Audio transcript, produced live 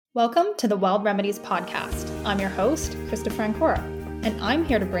Welcome to the Wild Remedies podcast. I'm your host, Christopher Ancora, and I'm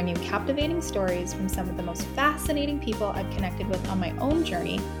here to bring you captivating stories from some of the most fascinating people I've connected with on my own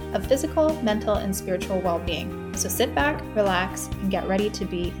journey of physical, mental, and spiritual well-being. So sit back, relax, and get ready to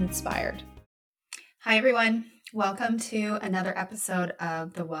be inspired. Hi, everyone. Welcome to another episode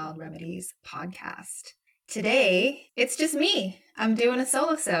of the Wild Remedies podcast. Today, it's just me. I'm doing a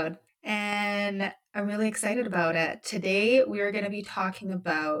solo-sode, and I'm really excited about it. Today, we are going to be talking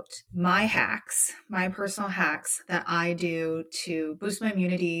about my hacks, my personal hacks that I do to boost my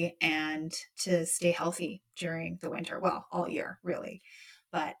immunity and to stay healthy during the winter. Well, all year, really,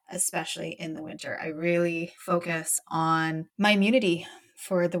 but especially in the winter. I really focus on my immunity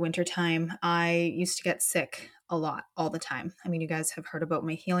for the winter time. I used to get sick a lot, all the time. I mean, you guys have heard about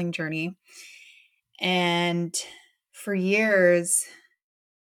my healing journey. And for years,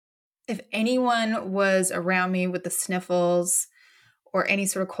 if anyone was around me with the sniffles or any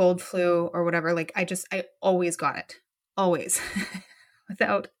sort of cold flu or whatever, I always got it. Always.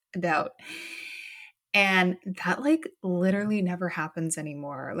 Without a doubt. And that literally never happens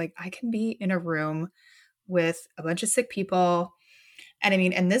anymore. I can be in a room with a bunch of sick people.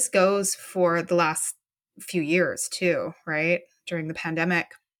 And this goes for the last few years too, right? During the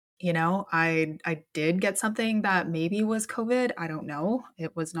pandemic. I did get something that maybe was COVID. I don't know.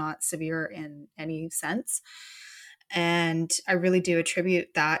 It was not severe in any sense. And I really do attribute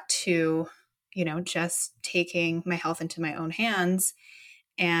that to, just taking my health into my own hands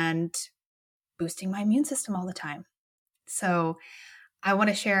and boosting my immune system all the time. So I want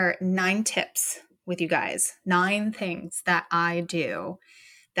to share 9 tips with you guys, 9 things that I do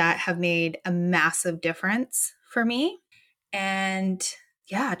that have made a massive difference for me. And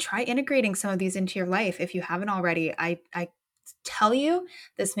yeah, try integrating some of these into your life if you haven't already. I tell you,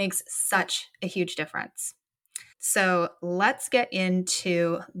 this makes such a huge difference. So let's get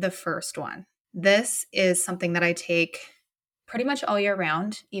into the first one. This is something that I take pretty much all year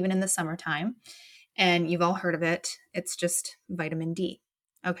round, even in the summertime. And you've all heard of it. It's just vitamin D.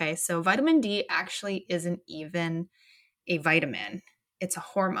 Okay, so vitamin D actually isn't even a vitamin. It's a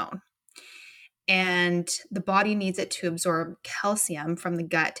hormone. And the body needs it to absorb calcium from the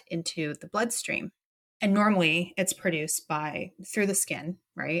gut into the bloodstream. And normally it's produced through the skin,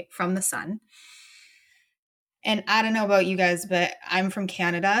 right? From the sun. And I don't know about you guys, but I'm from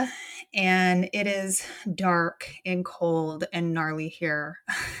Canada and it is dark and cold and gnarly here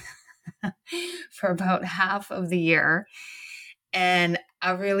for about half of the year. And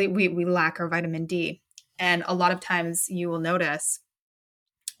we lack our vitamin D. And a lot of times you will notice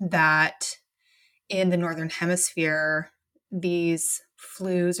that in the Northern Hemisphere, these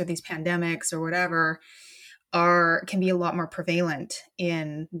flus or these pandemics or whatever can be a lot more prevalent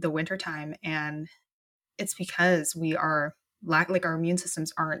in the wintertime. And it's because our immune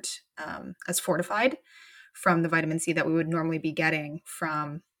systems aren't as fortified from the vitamin C that we would normally be getting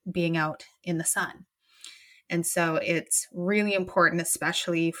from being out in the sun. And so it's really important,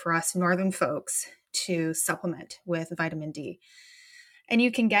 especially for us Northern folks, to supplement with vitamin D. And you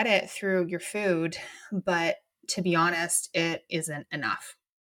can get it through your food, but to be honest, it isn't enough.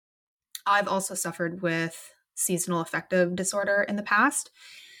 I've also suffered with seasonal affective disorder in the past.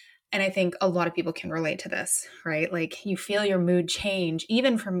 And I think a lot of people can relate to this, right? You feel your mood change,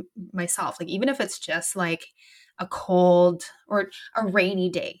 even for myself, even if it's just a cold or a rainy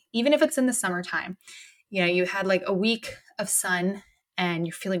day, even if it's in the summertime, you had a week of sun and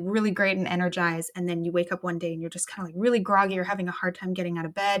you're feeling really great and energized. And then you wake up one day and you're just kind of really groggy. You're having a hard time getting out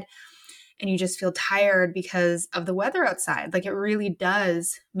of bed and you just feel tired because of the weather outside. It really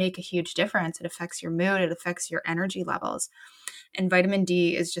does make a huge difference. It affects your mood. It affects your energy levels. And vitamin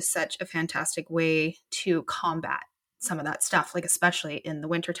D is just such a fantastic way to combat some of that stuff, especially in the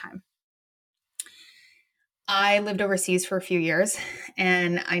wintertime. I lived overseas for a few years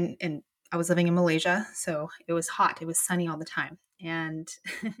and I was living in Malaysia. So it was hot. It was sunny all the time. And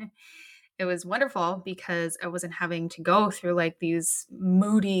it was wonderful because I wasn't having to go through these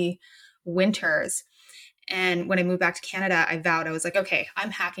moody winters. And when I moved back to Canada, I vowed, I was okay,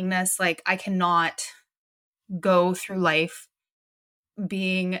 I'm hacking this. I cannot go through life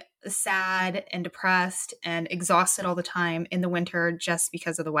being sad and depressed and exhausted all the time in the winter just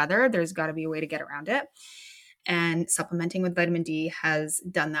because of the weather. There's got to be a way to get around it. And supplementing with vitamin D has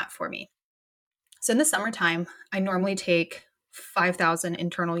done that for me. So in the summertime, I normally take 5,000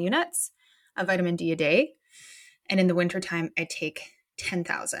 internal units of vitamin D a day. And in the wintertime, I take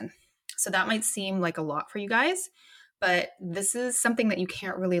 10,000. So that might seem like a lot for you guys, but this is something that you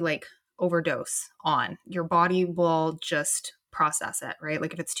can't really overdose on. Your body will just process it, right?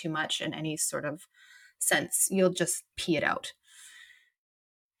 If it's too much in any sort of sense, you'll just pee it out.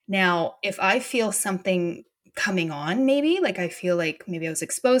 Now, if I feel something coming on, maybe like I feel like maybe I was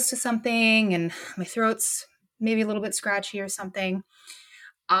exposed to something and my throat's maybe a little bit scratchy or something,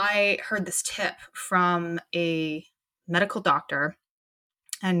 I heard this tip from a medical doctor,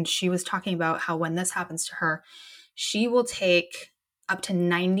 and she was talking about how when this happens to her, she will take up to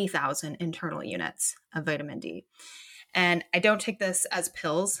 90,000 internal units of vitamin D. And I don't take this as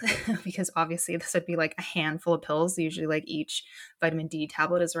pills because obviously this would be like a handful of pills. Usually like each vitamin D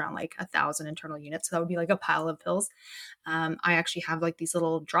tablet is around like 1,000 internal units. So that would be like a pile of pills. I actually have like these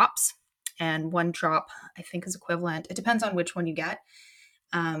little drops, and one drop I think is equivalent. It depends on which one you get.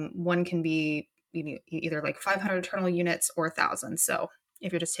 One can be either like 500 internal units or 1,000. So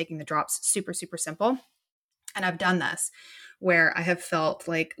if you're just taking the drops, super, super simple. And I've done this where I have felt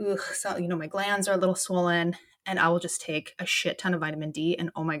like, so, my glands are a little swollen, and I will just take a shit ton of vitamin D.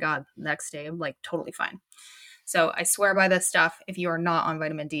 And oh my God, next day I'm like totally fine. So I swear by this stuff. If you are not on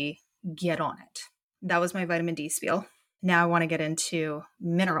vitamin D, get on it. That was my vitamin D spiel. Now I want to get into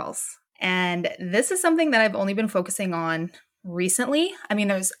minerals. And this is something that I've only been focusing on recently. I mean,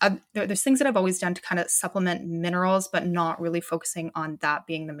 there's things that I've always done to kind of supplement minerals, but not really focusing on that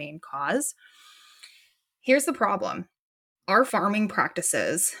being the main cause. Here's the problem. Our farming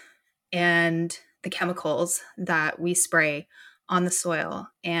practices and the chemicals that we spray on the soil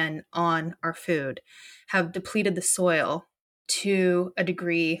and on our food have depleted the soil to a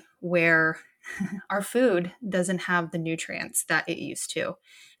degree where our food doesn't have the nutrients that it used to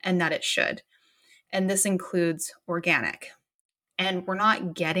and that it should. And this includes organic. And we're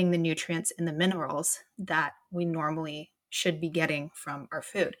not getting the nutrients and the minerals that we normally should be getting from our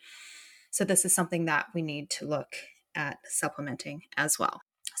food. So this is something that we need to look at supplementing as well.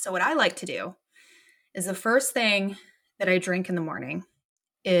 So what I like to do is the first thing that I drink in the morning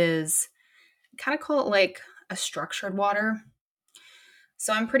is kind of call it like a structured water.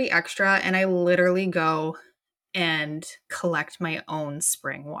 So I'm pretty extra, and I literally go and collect my own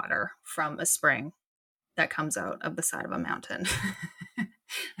spring water from a spring that comes out of the side of a mountain. I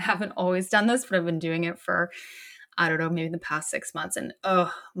haven't always done this, but I've been doing it for, I don't know, maybe the past 6 months. And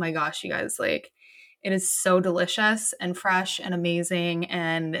oh my gosh, you guys, like it is so delicious and fresh and amazing,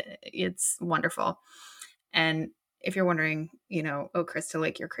 and it's wonderful. And if you're wondering, oh, Krista,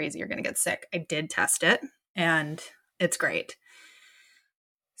 like you're crazy, you're going to get sick. I did test it and it's great.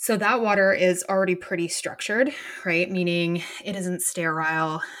 So that water is already pretty structured, right? Meaning it isn't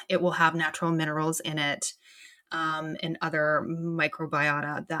sterile. It will have natural minerals in it, and other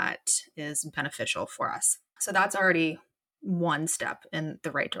microbiota that is beneficial for us. So that's already one step in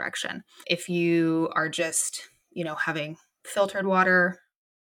the right direction. If you are just, having filtered water,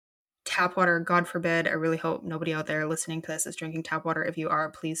 tap water, God forbid, I really hope nobody out there listening to this is drinking tap water. If you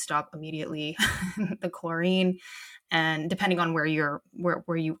are, please stop immediately. The chlorine, and depending on where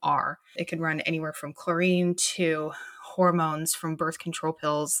you are, it can run anywhere from chlorine to hormones from birth control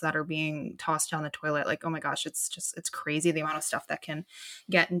pills that are being tossed down the toilet. Like, oh my gosh, it's crazy the amount of stuff that can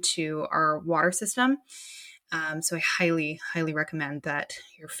get into our water system. So I highly, highly recommend that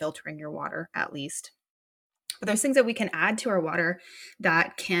you're filtering your water at least. But there's things that we can add to our water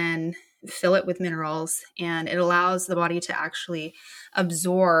that can fill it with minerals, and it allows the body to actually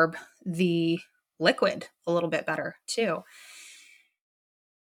absorb the liquid a little bit better too.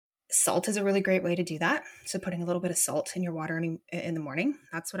 Salt is a really great way to do that. So putting a little bit of salt in your water in the morning,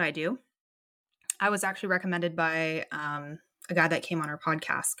 that's what I do. I was actually recommended by a guy that came on our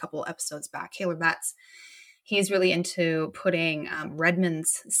podcast a couple episodes back, Taylor Betts. He's really into putting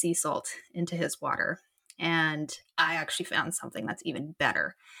Redmond's sea salt into his water. And I actually found something that's even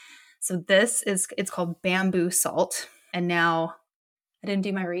better. So it's called bamboo salt. And now I didn't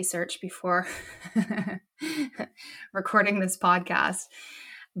do my research before recording this podcast.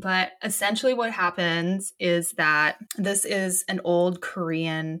 But essentially what happens is that this is an old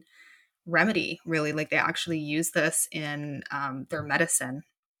Korean remedy, really. Like they actually use this in their medicine.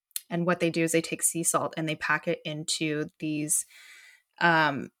 And what they do is they take sea salt and they pack it into these,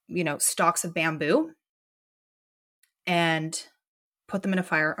 stalks of bamboo and put them in a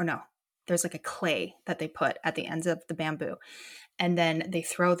fire. Or no, there's like a clay that they put at the ends of the bamboo. And then they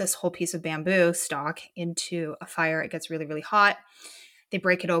throw this whole piece of bamboo stalk into a fire. It gets really, really hot. They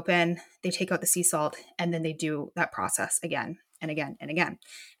break it open. They take out the sea salt, and then they do that process again and again and again.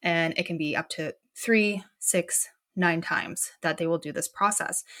 And it can be up to 3, 6, 9 times that they will do this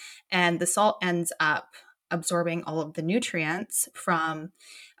process. And the salt ends up absorbing all of the nutrients from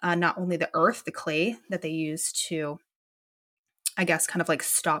not only the earth, the clay that they use to, I guess, kind of like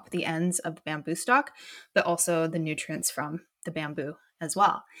stop the ends of the bamboo stalk, but also the nutrients from the bamboo as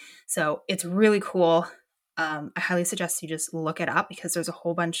well. So it's really cool. I highly suggest you just look it up because there's a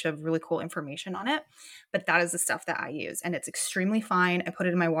whole bunch of really cool information on it. But that is the stuff that I use, and it's extremely fine. I put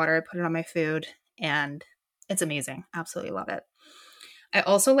it in my water, I put it on my food, and it's amazing. Absolutely love it. I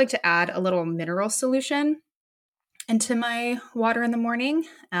also like to add a little mineral solution into my water in the morning,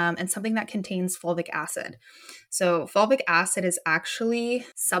 and something that contains fulvic acid. So fulvic acid is actually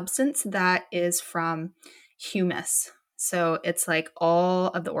substance that is from humus. So it's like all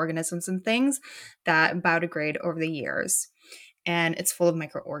of the organisms and things that biodegrade over the years, and it's full of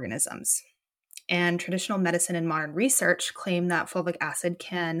microorganisms. And traditional medicine and modern research claim that fulvic acid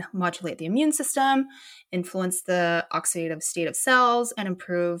can modulate the immune system, influence the oxidative state of cells, and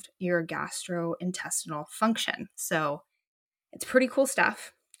improve your gastrointestinal function. So it's pretty cool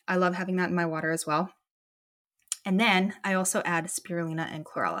stuff. I love having that in my water as well. And then I also add spirulina and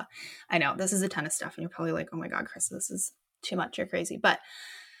chlorella. I know this is a ton of stuff, and you're probably like, oh my God, Chris, this is too much. You're crazy. But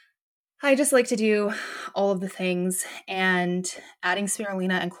I just like to do all of the things, and adding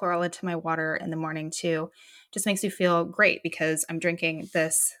spirulina and chlorella to my water in the morning too just makes me feel great because I'm drinking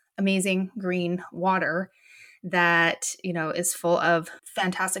this amazing green water that, is full of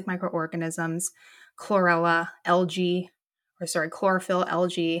fantastic microorganisms, chlorophyll, algae,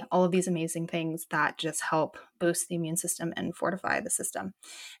 all of these amazing things that just help boost the immune system and fortify the system.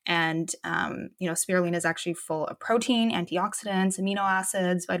 And, spirulina is actually full of protein, antioxidants, amino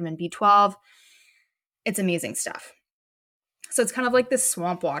acids, vitamin B12. It's amazing stuff. So it's kind of like this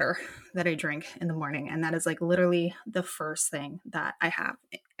swamp water that I drink in the morning. And that is like literally the first thing that I have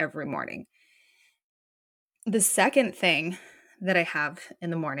every morning. The second thing that I have in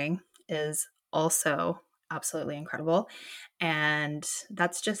the morning is also absolutely incredible. And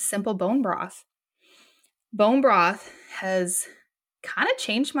that's just simple bone broth. Bone broth has kind of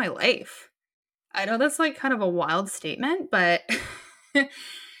changed my life. I know that's like kind of a wild statement, but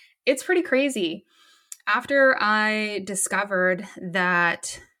it's pretty crazy. After I discovered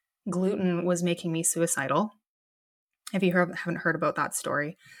that gluten was making me suicidal, if you haven't heard about that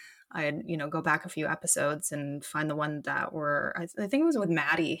story, I'd, go back a few episodes and find the one that I think it was with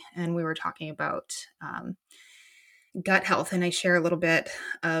Maddie, and we were talking about gut health, and I share a little bit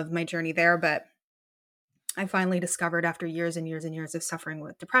of my journey there. But I finally discovered, after years and years and years of suffering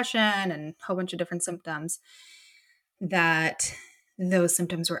with depression and a whole bunch of different symptoms, that those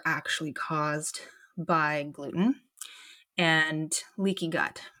symptoms were actually caused by gluten and leaky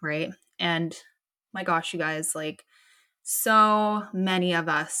gut, right? And my gosh, you guys, like, so many of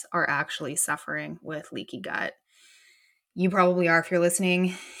us are actually suffering with leaky gut. You probably are if you're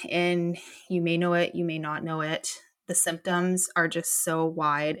listening, and you may know it, you may not know it. The symptoms are just so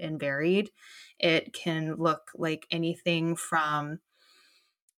wide and varied. It can look like anything from,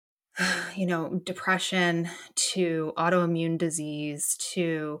 depression to autoimmune disease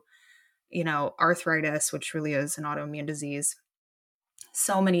to, arthritis, which really is an autoimmune disease.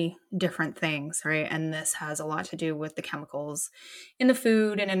 So many different things, right? And this has a lot to do with the chemicals in the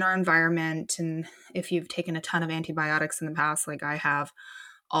food and in our environment. And if you've taken a ton of antibiotics in the past, like I have,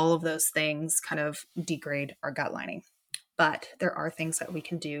 all of those things kind of degrade our gut lining. But there are things that we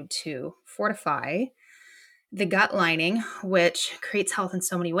can do to fortify the gut lining, which creates health in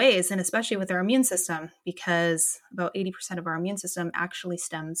so many ways, and especially with our immune system, because about 80% of our immune system actually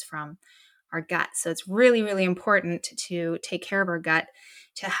stems from our gut. So it's really, really important to take care of our gut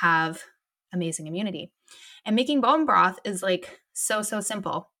to have amazing immunity. And making bone broth is like so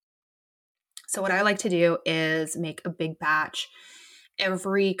simple. So what I like to do is make a big batch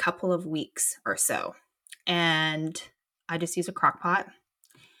every couple of weeks or so. And I just use a crock pot,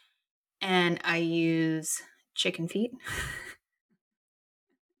 and I use chicken feet,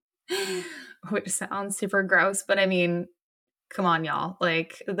 which sounds super gross, but I mean, come on, y'all.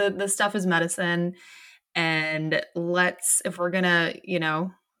 Like the stuff is medicine. And if we're gonna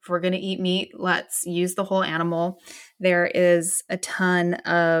eat meat, let's use the whole animal. There is a ton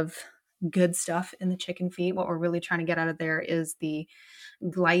of good stuff in the chicken feet. What we're really trying to get out of there is the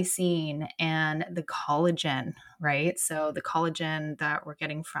glycine and the collagen, right? So the collagen that we're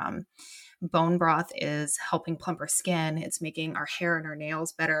getting from bone broth is helping plump our skin. It's making our hair and our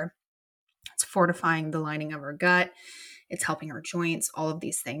nails better. It's fortifying the lining of our gut. It's helping our joints, all of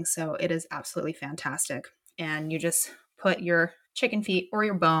these things. So it is absolutely fantastic. And you just put your chicken feet or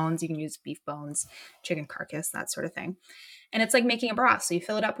your bones, you can use beef bones, chicken carcass, that sort of thing. And it's like making a broth. So you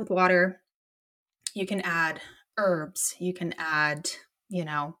fill it up with water. You can add herbs. You can add,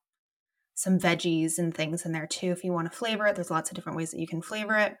 some veggies and things in there too if you want to flavor it. There's lots of different ways that you can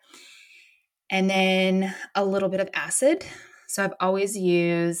flavor it. And then a little bit of acid. So I've always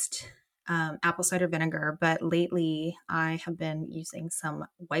used apple cider vinegar, but lately I have been using some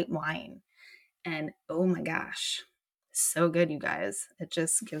white wine. And oh my gosh, so good, you guys. It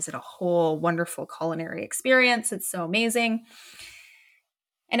just gives it a whole wonderful culinary experience. It's so amazing.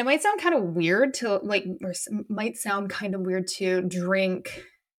 And it might sound kind of weird to might sound kind of weird to drink,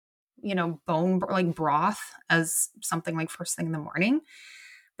 bone like broth as something like first thing in the morning,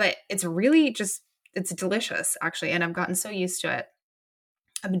 but it's really just, it's delicious actually. And I've gotten so used to it.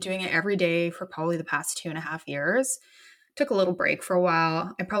 I've been doing it every day for probably the past 2.5 years. Took a little break for a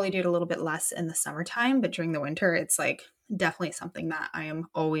while. I probably do it a little bit less in the summertime, but during the winter, it's like definitely something that I am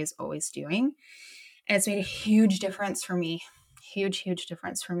always, always doing. And it's made a huge difference for me. Huge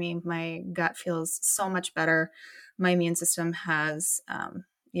difference for me. My gut feels so much better. My immune system has,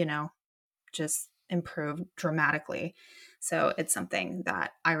 just improved dramatically. So it's something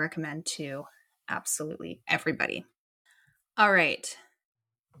that I recommend to absolutely everybody. All right.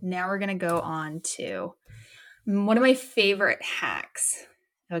 Now we're going to go on to one of my favorite hacks.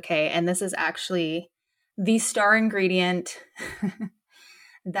 Okay. And this is actually the star ingredient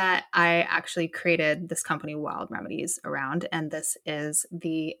that I actually created this company, Wild Remedies, around. And this is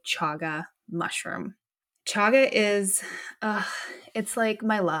the chaga mushroom. Chaga is, it's like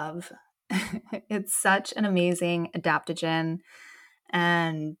my love. It's such an amazing adaptogen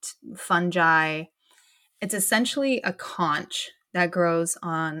and fungi. It's essentially a conch that grows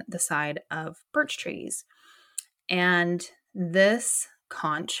on the side of birch trees. And this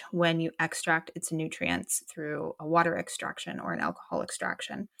conch, when you extract its nutrients through a water extraction or an alcohol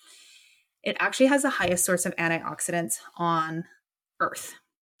extraction, it actually has the highest source of antioxidants on Earth.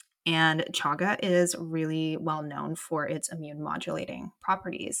 And chaga is really well known for its immune modulating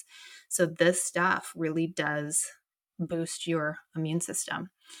properties. So this stuff really does boost your immune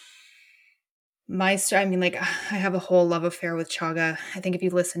system. I have a whole love affair with chaga. I think if you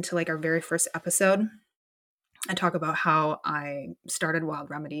listen to our very first episode, I talk about how I started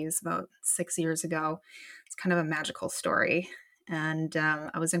Wild Remedies about 6 years ago. It's kind of a magical story. And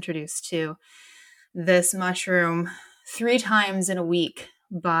I was introduced to this mushroom 3 times in a week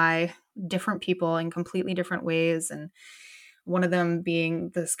by different people in completely different ways. And one of them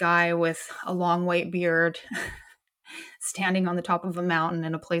being this guy with a long white beard standing on the top of a mountain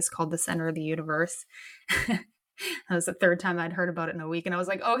in a place called the center of the universe. That was the 3rd time I'd heard about it in a week. And I was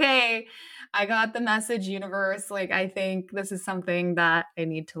like, okay, I got the message, universe. I think this is something that I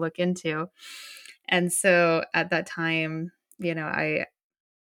need to look into. And so at that time, I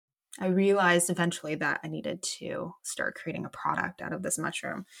realized eventually that I needed to start creating a product out of this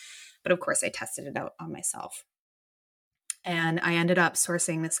mushroom. But of course, I tested it out on myself. And I ended up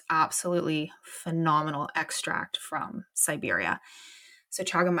sourcing this absolutely phenomenal extract from Siberia. So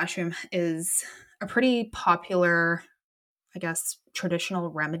chaga mushroom is a pretty popular, I guess, traditional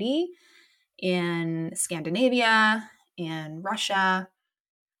remedy in Scandinavia, in Russia.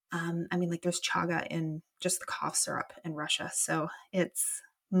 There's chaga in just the cough syrup in Russia. So it's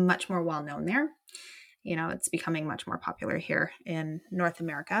much more well known there. It's becoming much more popular here in North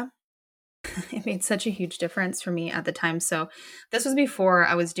America. It made such a huge difference for me at the time. So this was before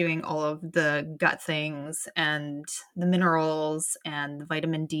I was doing all of the gut things and the minerals and the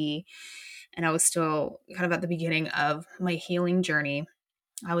vitamin D. And I was still kind of at the beginning of my healing journey.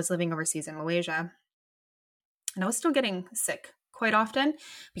 I was living overseas in Malaysia, and I was still getting sick quite often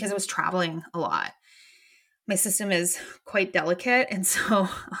because I was traveling a lot. My system is quite delicate. And so,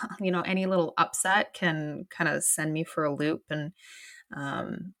 any little upset can kind of send me for a loop. And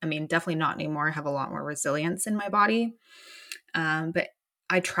definitely not anymore. I have a lot more resilience in my body. But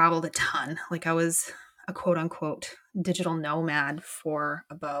I traveled a ton. I was a quote unquote digital nomad for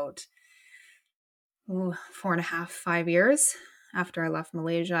about 4.5, 5 years after I left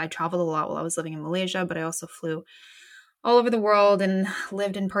Malaysia. I traveled a lot while I was living in Malaysia, but I also flew all over the world and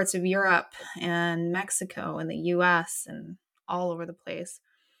lived in parts of Europe and Mexico and the US and all over the place.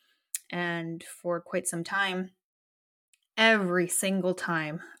 And for quite some time, every single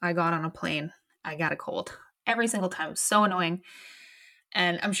time I got on a plane, I got a cold. Every single time. It was so annoying.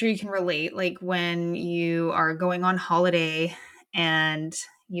 And I'm sure you can relate, when you are going on holiday and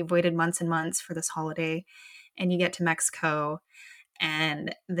you've waited months and months for this holiday and you get to Mexico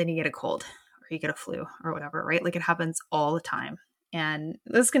and then you get a cold or you get a flu or whatever, right? It happens all the time. And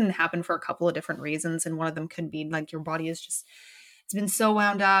this can happen for a couple of different reasons. And one of them could be your body is just, it's been so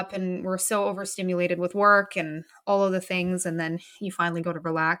wound up and we're so overstimulated with work and all of the things. And then you finally go to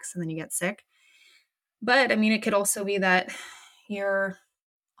relax and then you get sick. But it could also be that you're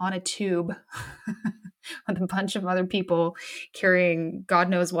on a tube with a bunch of other people carrying God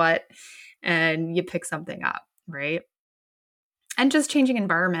knows what, and you pick something up, right? And just changing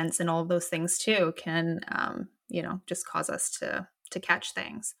environments and all of those things too can, just cause us to catch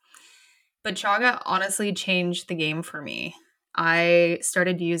things. But chaga honestly changed the game for me. I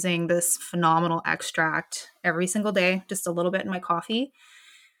started using this phenomenal extract every single day, just a little bit in my coffee.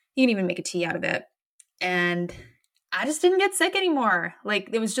 You can even make a tea out of it. And I just didn't get sick anymore. Like,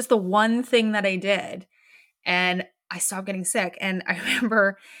 it was just the one thing that I did. And I stopped getting sick. And I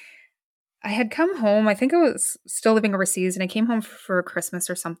remember I had come home. I think I was still living overseas, and I came home for Christmas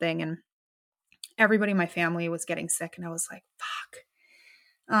or something. And everybody in my family was getting sick. And I was like, fuck.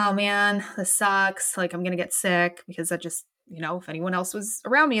 Oh man, this sucks. Like, I'm going to get sick because that just, if anyone else was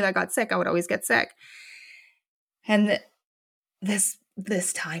around me that got sick, I would always get sick. And this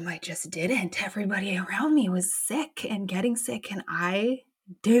time I just didn't. Everybody around me was sick and getting sick, and I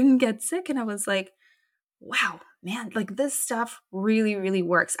didn't get sick. And I was like, wow, man, like this stuff really, really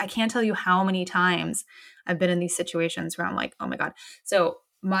works. I can't tell you how many times I've been in these situations where I'm like, oh my God. So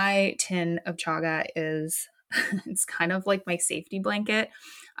my tin of chaga is, it's kind of like my safety blanket.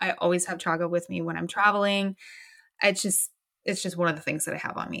 I always have chaga with me when I'm traveling. It's just one of the things that I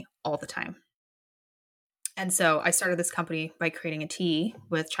have on me all the time. And so I started this company by creating a tea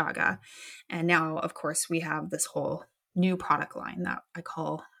with chaga. And now, of course, we have this whole new product line that I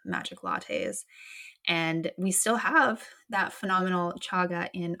call Magic Lattes. And we still have that phenomenal chaga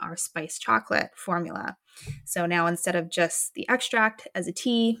in our spiced chocolate formula. So now, instead of just the extract as a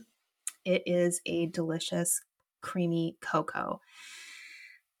tea, it is a delicious, creamy cocoa.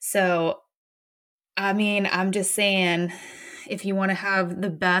 So, I mean, I'm just saying, if you want to have the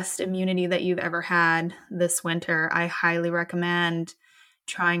best immunity that you've ever had this winter, I highly recommend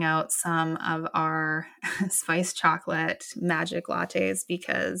trying out some of our spiced chocolate Magic Lattes,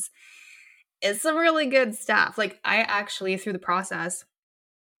 because it's some really good stuff. Like, I actually, through the process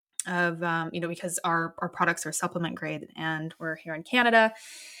of, because our products are supplement grade and we're here in Canada.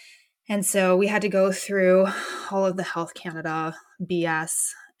 And so we had to go through all of the Health Canada BS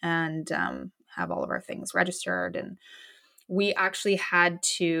and have all of our things registered. And we actually had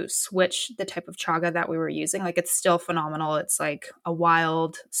to switch the type of chaga that we were using. Like, it's still phenomenal. It's like a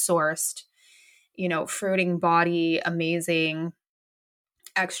wild sourced, fruiting body, amazing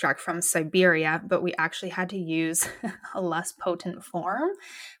extract from Siberia, but we actually had to use a less potent form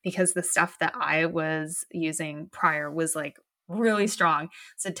because the stuff that I was using prior was like really strong.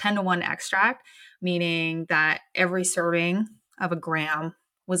 It's a 10-to-1 extract, meaning that every serving of a gram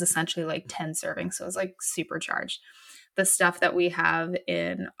was essentially like 10 servings. So it was like supercharged. The stuff that we have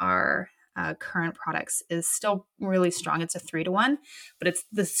in our current products is still really strong. It's a 3-to-1, but it's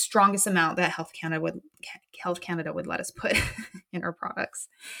the strongest amount that Health Canada would let us put in our products.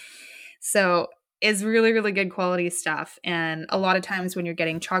 So it's really, really good quality stuff. And a lot of times when you're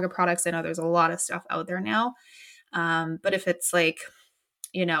getting chaga products, I know there's a lot of stuff out there now. But if it's like,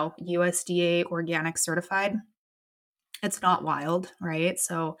 USDA organic certified, it's not wild, right?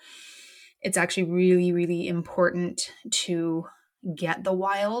 So it's actually really, really important to get the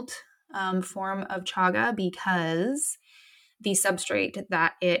wild form of chaga, because the substrate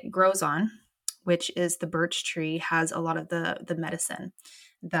that it grows on, which is the birch tree, has a lot of the medicine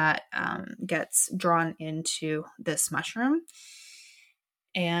that gets drawn into this mushroom.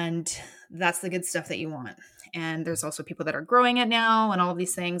 And that's the good stuff that you want. And there's also people that are growing it now and all of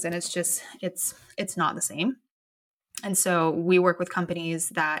these things. And it's just, it's not the same. And so we work with companies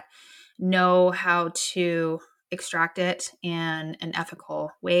that know how to extract it in an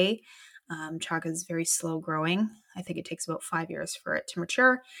ethical way. Chaga is very slow growing. I think it takes about 5 years for it to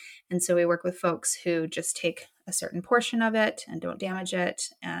mature. And so we work with folks who just take a certain portion of it and don't damage it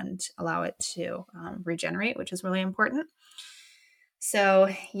and allow it to regenerate, which is really important. So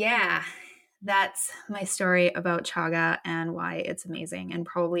yeah, that's my story about chaga and why it's amazing. And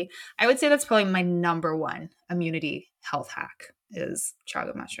I would say that's probably my number one immunity health hack is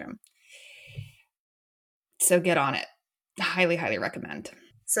chaga mushroom. So get on it. Highly, highly recommend.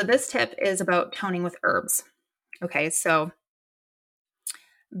 So this tip is about toning with herbs. Okay, so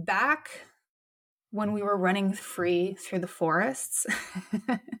back when we were running free through the forests,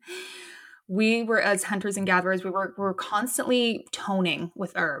 we were, as hunters and gatherers, we were constantly toning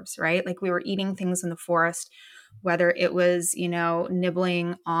with herbs, right? Like, we were eating things in the forest, whether it was,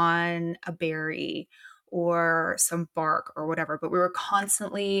 nibbling on a berry or some bark or whatever, but we were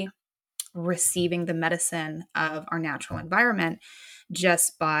constantly receiving the medicine of our natural environment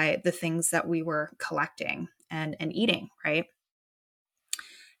just by the things that we were collecting and eating, right?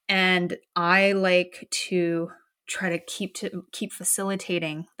 And I like to try to keep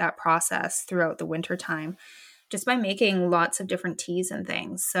facilitating that process throughout the winter time just by making lots of different teas and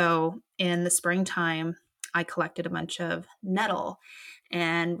things. So in the springtime, I collected a bunch of nettle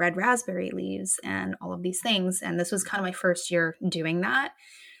and red raspberry leaves and all of these things. And this was kind of my first year doing that.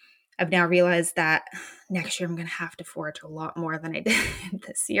 I've now realized that next year I'm going to have to forage a lot more than I did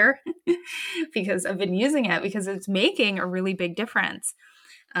this year because I've been using it because it's making a really big difference.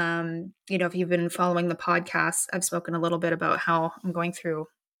 If you've been following the podcast, I've spoken a little bit about how I'm going through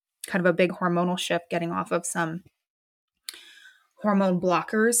kind of a big hormonal shift, getting off of some hormone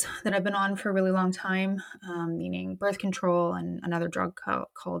blockers that I've been on for a really long time, meaning birth control and another drug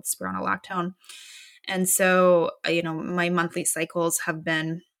called spironolactone. And so, my monthly cycles have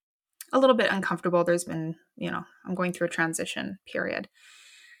been a little bit uncomfortable. There's been, I'm going through a transition period.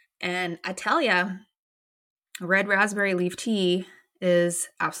 And I tell you, red raspberry leaf tea is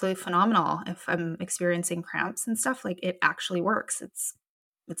absolutely phenomenal. If I'm experiencing cramps and stuff, like it actually works.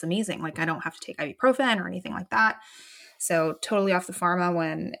 It's amazing. Like I don't have to take ibuprofen or anything like that. So totally off the pharma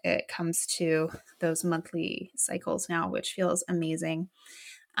when it comes to those monthly cycles now, which feels amazing.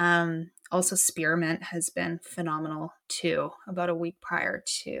 Also, spearmint has been phenomenal too. About a week prior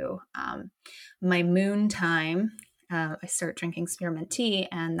to my moon time, I start drinking spearmint tea,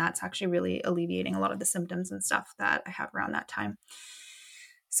 and that's actually really alleviating a lot of the symptoms and stuff that I have around that time.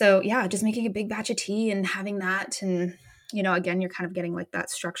 So yeah, just making a big batch of tea and having that. And, again, you're kind of getting like that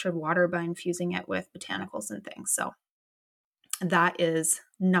structured water by infusing it with botanicals and things. So that is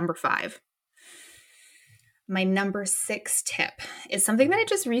number 5. My number 6 tip is something that I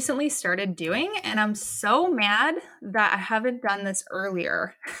just recently started doing, and I'm so mad that I haven't done this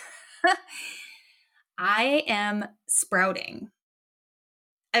earlier. I am sprouting.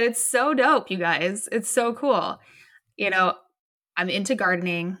 And it's so dope, you guys. It's so cool. I'm into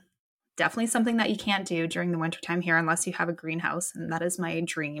gardening. Definitely something that you can't do during the wintertime here unless you have a greenhouse. And that is my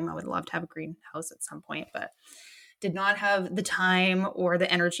dream. I would love to have a greenhouse at some point, but did not have the time or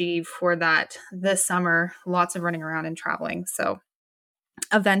the energy for that this summer. Lots of running around and traveling. So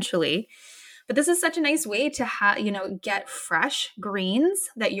eventually, but this is such a nice way to get fresh greens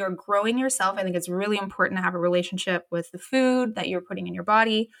that you're growing yourself. I think it's really important to have a relationship with the food that you're putting in your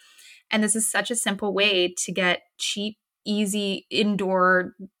body. And this is such a simple way to get cheap, easy,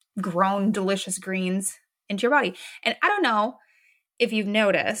 indoor grown, delicious greens into your body. And I don't know if you've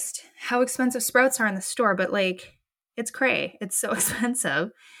noticed how expensive sprouts are in the store, but like it's cray. It's so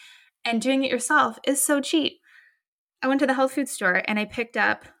expensive. And doing it yourself is so cheap. I went to the health food store and I picked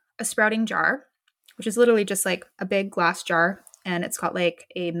up a sprouting jar, which is literally just like a big glass jar. And it's got like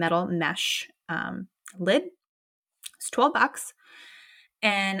a metal mesh lid. It's $12.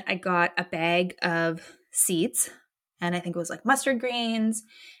 And I got a bag of seeds. And I think it was like mustard greens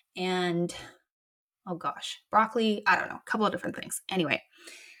and, oh gosh, broccoli. I don't know, a couple of different things. Anyway,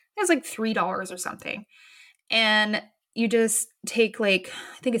 it was like $3 or something. And you just take I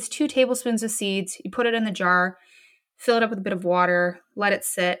think it's 2 tablespoons of seeds. You put it in the jar, fill it up with a bit of water, let it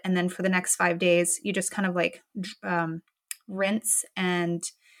sit. And then for the next 5 days, you just kind of rinse and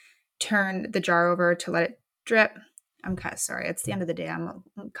turn the jar over to let it drip. I'm kind of sorry. It's the end of the day. I'm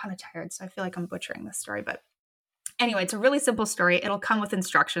kind of tired, so I feel like I'm butchering this story. But anyway, it's a really simple story. It'll come with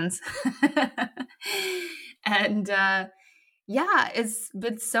instructions. And it's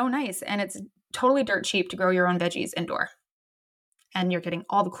been so nice. And it's totally dirt cheap to grow your own veggies indoor. And you're getting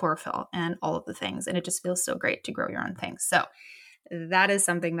all the chlorophyll and all of the things. And it just feels so great to grow your own things. So that is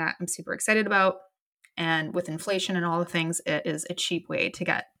something that I'm super excited about. And with inflation and all the things, it is a cheap way to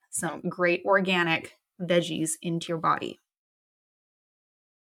get some great organic veggies into your body.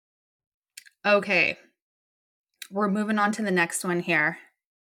 Okay. We're moving on to the next one here.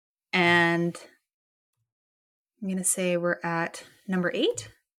 And I'm going to say we're at number 8.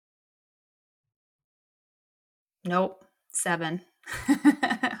 Nope, 7.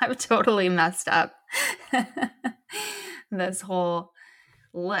 I've totally messed up this whole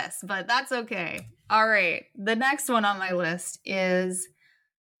list, but that's okay. All right. The next one on my list is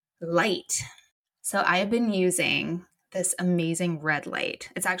light. So I have been using this amazing red light.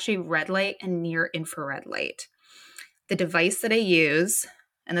 It's actually red light and near infrared light. The device that I use,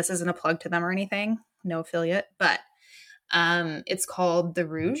 and this isn't a plug to them or anything, no affiliate, but it's called the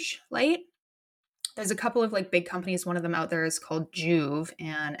Rouge light. There's a couple of big companies. One of them out there is called Juve.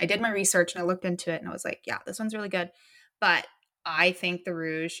 And I did my research and I looked into it and I was like, yeah, this one's really good. But I think the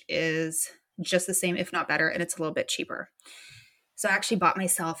Rouge is just the same, if not better, and it's a little bit cheaper. So I actually bought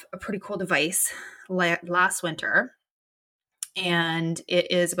myself a pretty cool device last winter. And it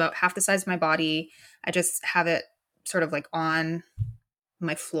is about half the size of my body. I just have it sort of on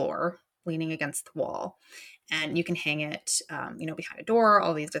my floor, leaning against the wall. And you can hang it, behind a door,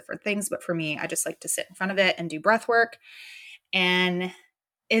 all these different things. But for me, I just like to sit in front of it and do breath work. And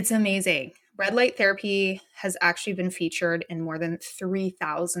it's amazing. Red light therapy has actually been featured in more than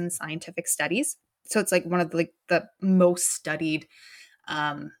 3,000 scientific studies. So it's one of the most studied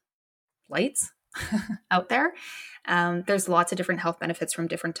lights out there. There's lots of different health benefits from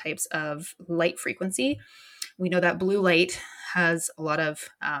different types of light frequency. We know that blue light has a lot of,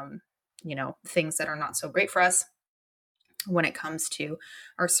 things that are not so great for us when it comes to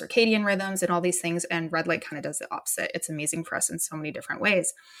our circadian rhythms and all these things. And red light kind of does the opposite. It's amazing for us in so many different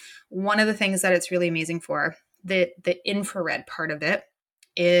ways. One of the things that it's really amazing for, the infrared part of it,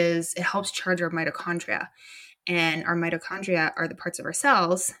 is it helps charge our mitochondria. And our mitochondria are the parts of our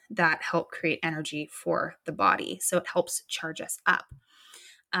cells that help create energy for the body. So it helps charge us up.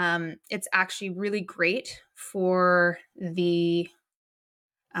 It's actually really great for the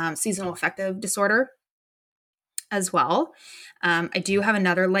seasonal affective disorder as well. I do have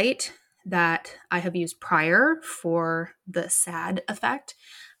another light that I have used prior for the SAD effect.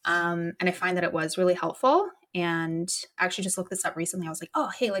 And I find that it was really helpful. And I actually just looked this up recently. I was like, oh,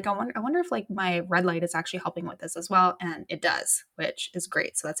 hey, like I wonder if like my red light is actually helping with this as well. And it does, which is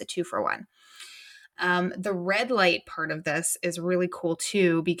great. So that's a 2-for-1. The red light part of this is really cool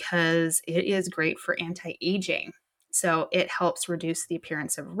too, because it is great for anti-aging. So it helps reduce the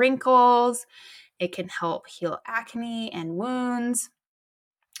appearance of wrinkles. It can help heal acne and wounds.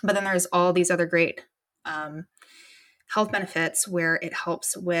 But then there's all these other great health benefits where it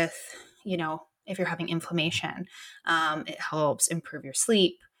helps with, if you're having inflammation, it helps improve your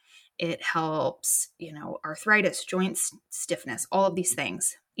sleep. It helps, arthritis, joint stiffness, all of these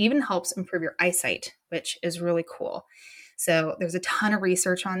things. Even helps improve your eyesight, which is really cool. So there's a ton of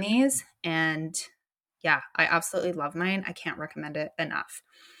research on these. And yeah, I absolutely love mine. I can't recommend it enough.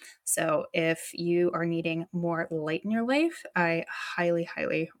 So if you are needing more light in your life, I highly,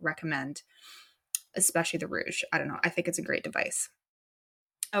 highly recommend, especially the Rouge. I don't know. I think it's a great device.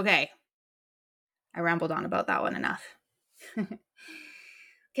 Okay. I rambled on about that one enough.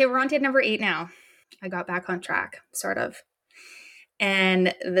 Okay, we're on to number 8 now. I got back on track, sort of.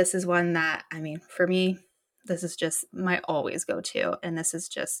 And this is one that, for me, this is just my always go-to. And this is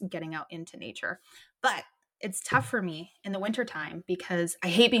just getting out into nature. But it's tough for me in the wintertime because I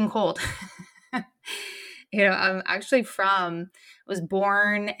hate being cold. I'm actually was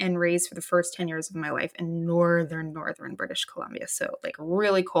born and raised for the first 10 years of my life in northern British Columbia. So like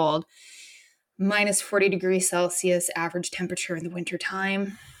really cold, minus 40 degrees Celsius average temperature in the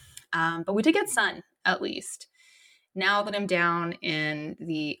wintertime. But we did get sun at least. Now that I'm down in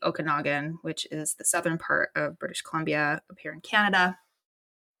the Okanagan, which is the southern part of British Columbia up here in Canada,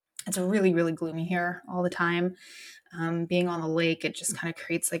 it's really, really gloomy here all the time. Being on the lake, it just kind of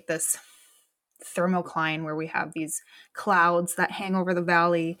creates like this thermocline where we have these clouds that hang over the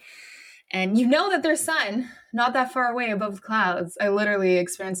valley. And that there's sun not that far away above the clouds. I literally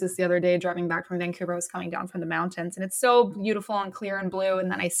experienced this the other day driving back from Vancouver. I was coming down from the mountains and it's so beautiful and clear and blue.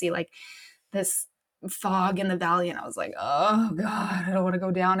 And then I see like this fog in the valley and I was like, oh God, I don't want to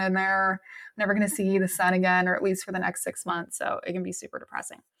go down in there. I'm never going to see the sun again, or at least for the next 6 months. So it can be super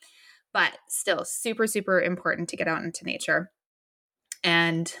depressing. But still super, super important to get out into nature.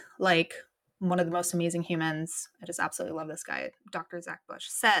 And like one of the most amazing humans, I just absolutely love this guy, Dr. Zach Bush,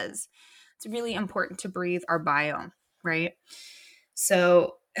 says it's really important to breathe our biome, right?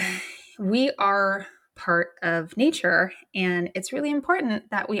 So we are part of nature, and it's really important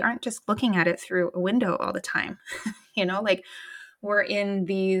that we aren't just looking at it through a window all the time. Like we're in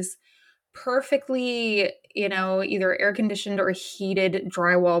these perfectly, either air conditioned or heated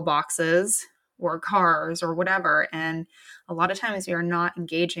drywall boxes or cars or whatever. And a lot of times we are not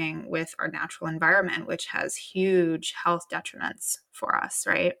engaging with our natural environment, which has huge health detriments for us,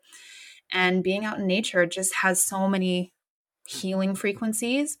 right? And being out in nature just has so many healing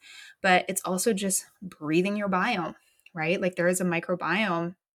frequencies, but it's also just breathing your biome, right? Like there is a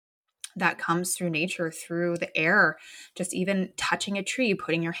microbiome that comes through nature, through the air, just even touching a tree,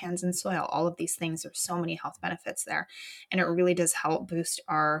 putting your hands in soil, all of these things. There's so many health benefits there. And it really does help boost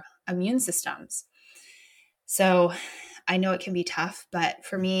our immune systems. So I know it can be tough, but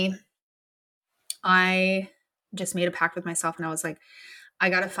for me, I just made a pact with myself and I was like, I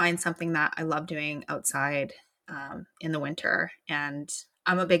got to find something that I love doing outside in the winter. And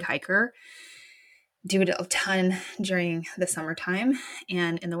I'm a big hiker. Do it a ton during the summertime,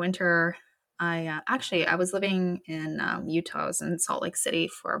 and in the winter I was living in Utah. I was in Salt Lake City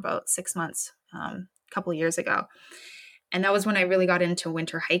for about 6 months a couple of years ago, and that was when I really got into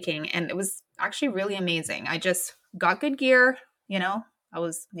winter hiking, and it was actually really amazing. I just got good gear,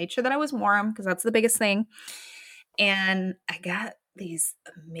 made sure that I was warm because that's the biggest thing, and I got these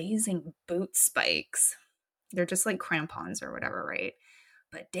amazing boot spikes. They're just like crampons or whatever, right?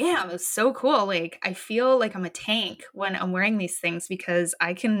 But damn, it was so cool. Like I feel like I'm a tank when I'm wearing these things because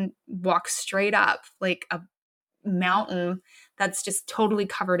I can walk straight up like a mountain that's just totally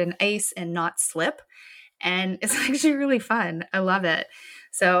covered in ice and not slip. And it's actually really fun. I love it.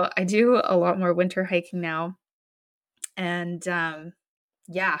 So I do a lot more winter hiking now. And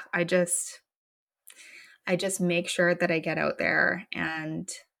yeah, I just make sure that I get out there, and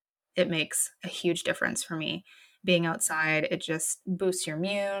it makes a huge difference for me. Being outside, it just boosts your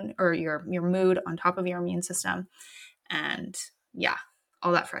immune or your mood on top of your immune system. And yeah,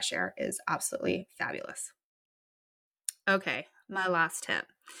 all that fresh air is absolutely fabulous. Okay, my last tip.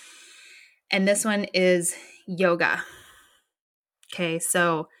 And this one is yoga. Okay,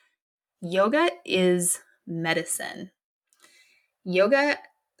 so yoga is medicine. Yoga,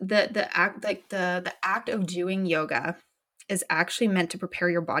 the act of doing yoga is actually meant to prepare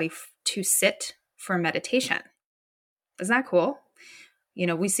your body to sit for meditation. Isn't that cool? You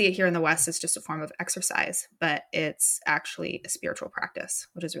know, we see it here in the West as just a form of exercise, but it's actually a spiritual practice,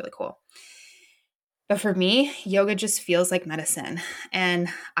 which is really cool. But for me, yoga just feels like medicine, and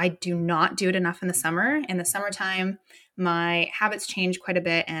I do not do it enough in the summer. In the summertime, my habits change quite a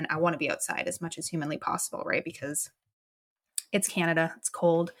bit, and I want to be outside as much as humanly possible, right? Because it's Canada, it's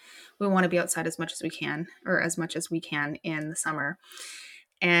cold. We want to be outside as much as we can, or as much as we can in the summer.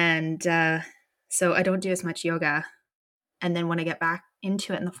 And so I don't do as much yoga. And then when I get back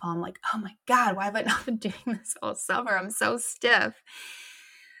into it in the fall, I'm like, oh my God, why have I not been doing this all summer? I'm so stiff.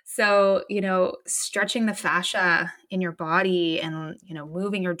 So, you know, stretching the fascia in your body and, you know,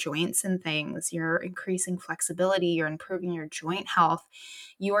 moving your joints and things, you're increasing flexibility, you're improving your joint health,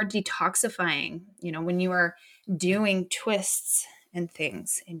 you are detoxifying. You know, when you are doing twists and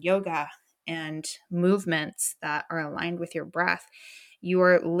things in yoga and movements that are aligned with your breath, you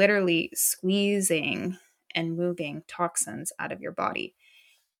are literally squeezing and moving toxins out of your body.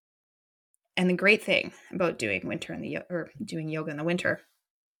 And the great thing about doing doing yoga in the winter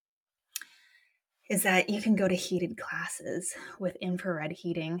is that you can go to heated classes with infrared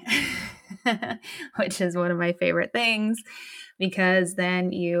heating, which is one of my favorite things, because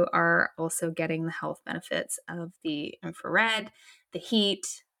then you are also getting the health benefits of the infrared, the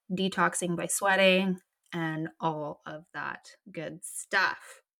heat, detoxing by sweating, and all of that good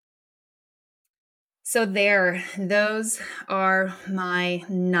stuff. So those are my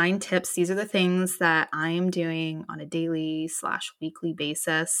 9 tips. These are the things that I am doing on a daily/weekly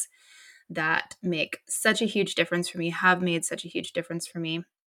basis that make such a huge difference for me, have made such a huge difference for me.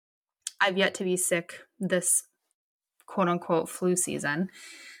 I've yet to be sick this quote unquote flu season.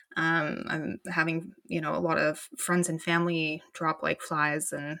 I'm having, you know, a lot of friends and family drop like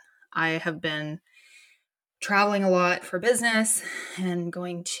flies, and I have been traveling a lot for business and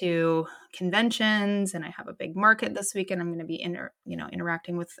going to conventions, and I have a big market this weekend. I'm going to be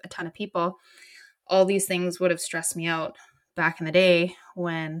interacting with a ton of people. All these things would have stressed me out back in the day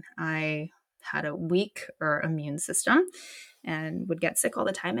when I had a weak or immune system and would get sick all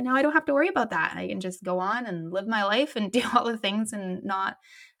the time. And now I don't have to worry about that. I can just go on and live my life and do all the things and not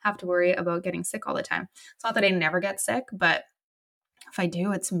have to worry about getting sick all the time. It's not that I never get sick, but if I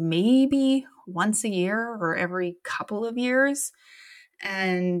do, it's maybe once a year or every couple of years.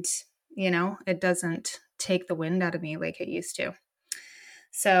 And, you know, it doesn't take the wind out of me like it used to.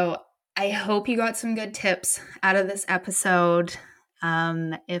 So I hope you got some good tips out of this episode.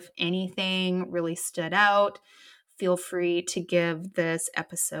 If anything really stood out, feel free to give this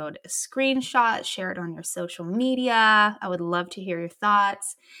episode a screenshot, share it on your social media. I would love to hear your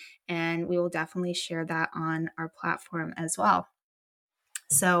thoughts, and we will definitely share that on our platform as well.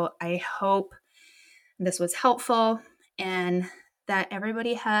 So I hope this was helpful and that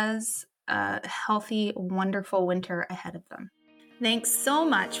everybody has a healthy, wonderful winter ahead of them. Thanks so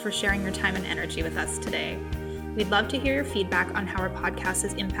much for sharing your time and energy with us today. We'd love to hear your feedback on how our podcast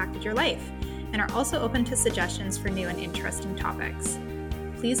has impacted your life, and are also open to suggestions for new and interesting topics.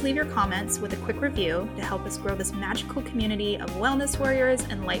 Please leave your comments with a quick review to help us grow this magical community of wellness warriors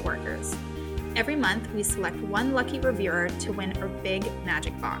and light workers. Every month, we select one lucky reviewer to win our big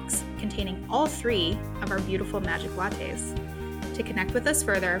magic box, containing all 3 of our beautiful magic lattes. To connect with us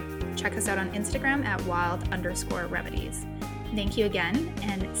further, check us out on Instagram at wild_remedies. Thank you again,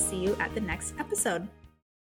 and see you at the next episode.